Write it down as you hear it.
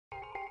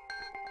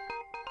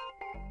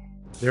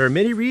There are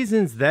many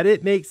reasons that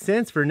it makes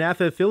sense for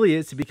Nafa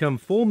affiliates to become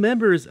full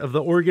members of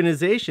the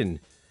organization,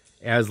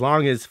 as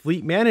long as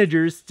fleet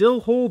managers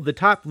still hold the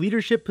top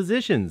leadership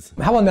positions.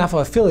 How will Nafa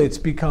affiliates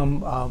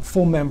become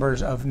full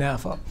members of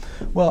Nafa?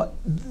 Well,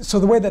 so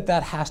the way that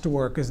that has to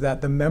work is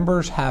that the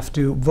members have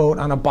to vote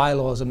on a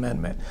bylaws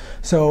amendment.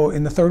 So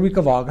in the third week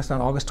of August, on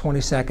August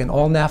 22nd,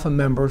 all Nafa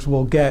members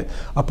will get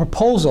a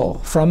proposal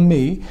from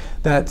me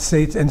that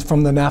states, and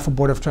from the Nafa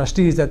Board of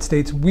Trustees, that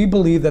states we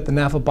believe that the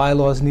Nafa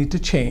bylaws need to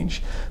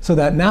change so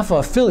that Nafa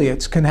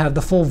affiliates can have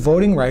the full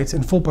voting rights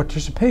and full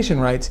participation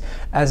rights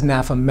as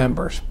Nafa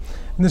members.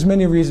 And there's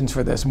many reasons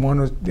for this. One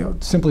was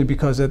simply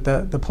because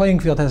the playing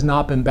field has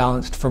not been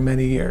balanced for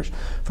many years.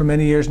 For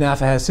many years, Nafa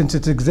has, since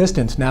its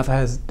existence, Nafa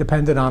has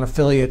depended on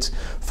affiliates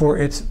for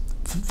its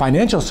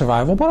financial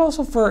survival, but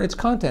also for its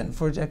content,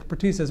 for its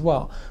expertise as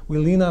well. We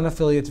lean on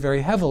affiliates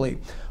very heavily.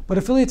 But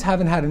affiliates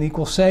haven't had an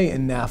equal say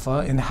in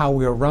Nafa, in how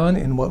we are run,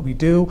 in what we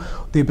do,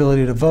 the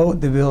ability to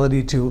vote, the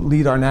ability to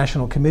lead our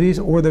national committees,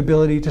 or the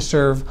ability to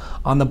serve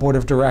on the board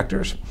of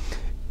directors.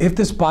 If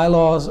this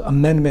bylaws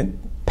amendment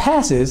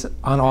passes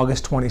on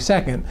August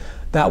 22nd,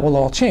 that will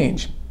all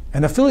change.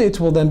 And affiliates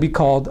will then be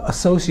called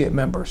associate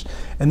members,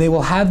 and they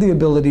will have the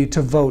ability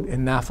to vote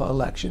in Nafa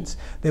elections.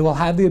 They will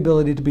have the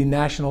ability to be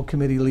national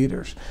committee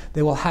leaders.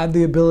 They will have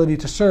the ability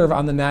to serve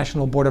on the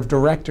National Board of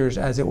Directors,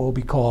 as it will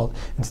be called,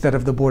 instead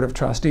of the Board of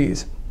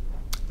Trustees.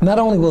 Not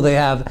only will they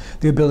have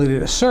the ability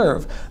to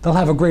serve, they'll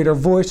have a greater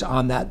voice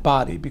on that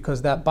body,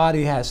 because that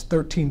body has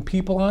 13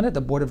 people on it.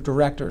 The Board of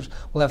Directors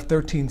will have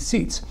 13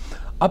 seats.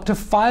 Up to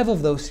 5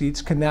 of those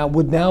seats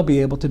would now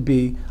be able to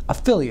be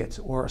affiliates,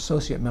 or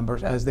associate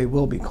members as they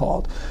will be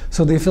called.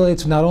 So the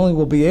affiliates not only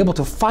will be able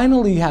to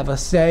finally have a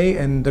say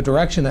in the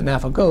direction that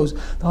Nafa goes,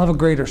 they'll have a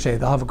greater say,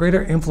 they'll have a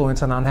greater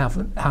influence on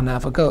how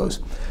Nafa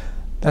goes.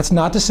 That's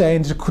not to say,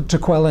 and to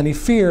quell any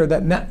fear,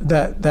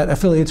 that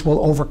affiliates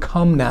will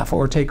overcome Nafa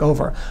or take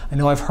over. I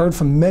know I've heard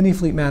from many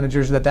fleet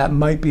managers that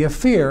might be a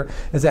fear,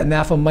 is that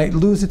Nafa might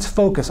lose its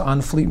focus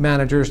on fleet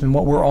managers and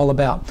what we're all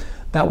about.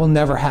 That will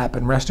never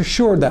happen. Rest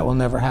assured that will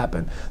never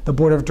happen. The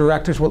Board of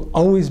Directors will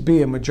always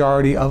be a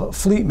majority of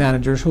fleet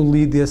managers who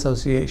lead the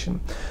association.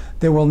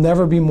 There will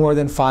never be more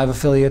than 5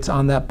 affiliates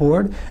on that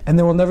board, and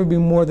there will never be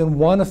more than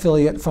 1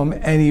 affiliate from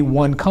any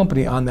one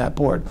company on that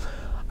board.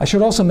 I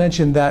should also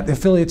mention that the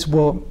affiliates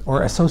will,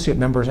 or associate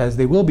members as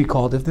they will be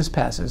called if this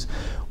passes,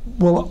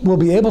 will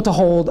be able to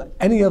hold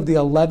any of the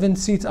 11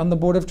 seats on the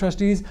Board of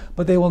Trustees,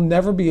 but they will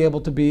never be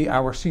able to be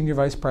our senior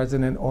vice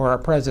president or our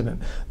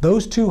president.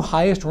 Those 2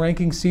 highest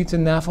ranking seats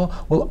in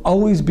Nafa will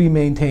always be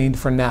maintained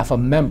for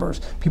Nafa members,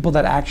 people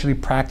that actually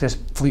practice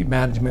fleet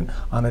management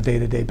on a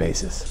day-to-day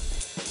basis.